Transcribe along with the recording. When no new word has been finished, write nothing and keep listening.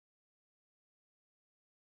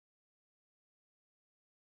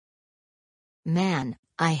Man,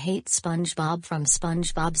 I hate SpongeBob from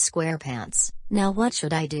SpongeBob SquarePants. Now what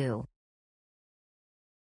should I do?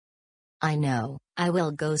 I know, I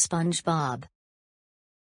will go SpongeBob.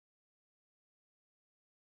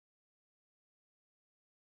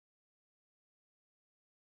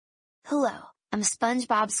 Hello, I'm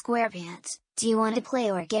SpongeBob SquarePants. Do you want to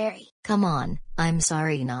play or Gary? Come on, I'm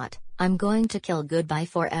sorry not. I'm going to kill Goodbye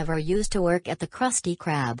Forever used to work at the Krusty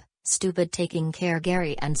Krab, stupid taking care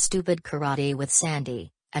Gary and stupid karate with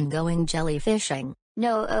Sandy, and going jellyfishing.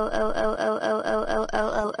 No,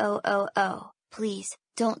 please,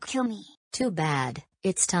 don't kill me. Too bad,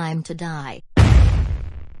 it's time to die.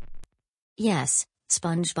 Yes,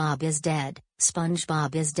 SpongeBob is dead,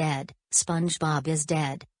 SpongeBob is dead, SpongeBob is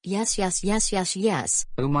dead, yes.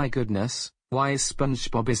 Oh my goodness, why is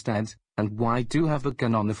SpongeBob is dead, and why do you have a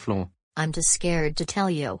gun on the floor? I'm too scared to tell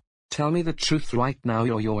you. Tell me the truth right now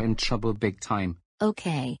or you're in trouble big time.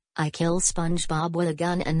 Okay, I kill SpongeBob with a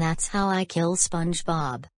gun and that's how I kill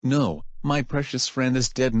SpongeBob. No, my precious friend is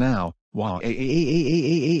dead now. Wow.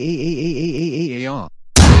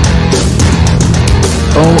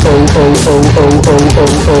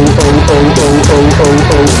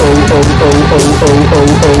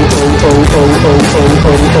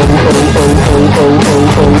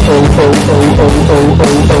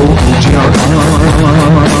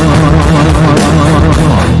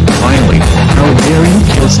 Finally, how dare you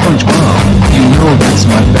kill SpongeBob? You know that's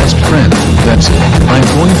my best friend. That's it. I'm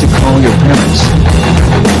going to call your parents.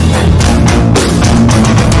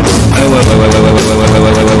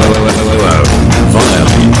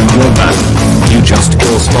 Violy, you're back. You just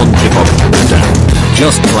kill SpongeBob and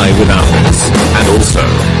just play without this. And also,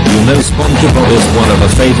 you know SpongeBob is one of the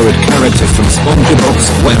favorite characters from SpongeBob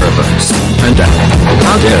SquarePants. And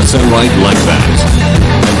how dare so write like that?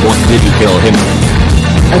 And what did you kill him with?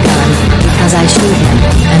 A gun, because I shoot him,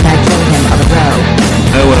 and I kill him of a bro.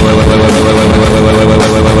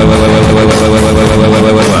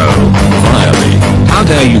 Violy, how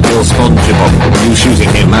dare you kill SpongeBob? You shooting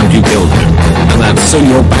him and you killed him. And that's so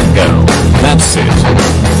you're bad girl. That's it.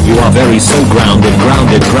 You are very so grounded.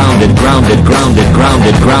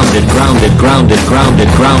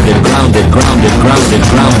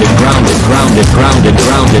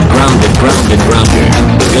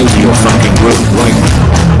 Go to your fucking room right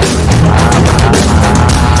now.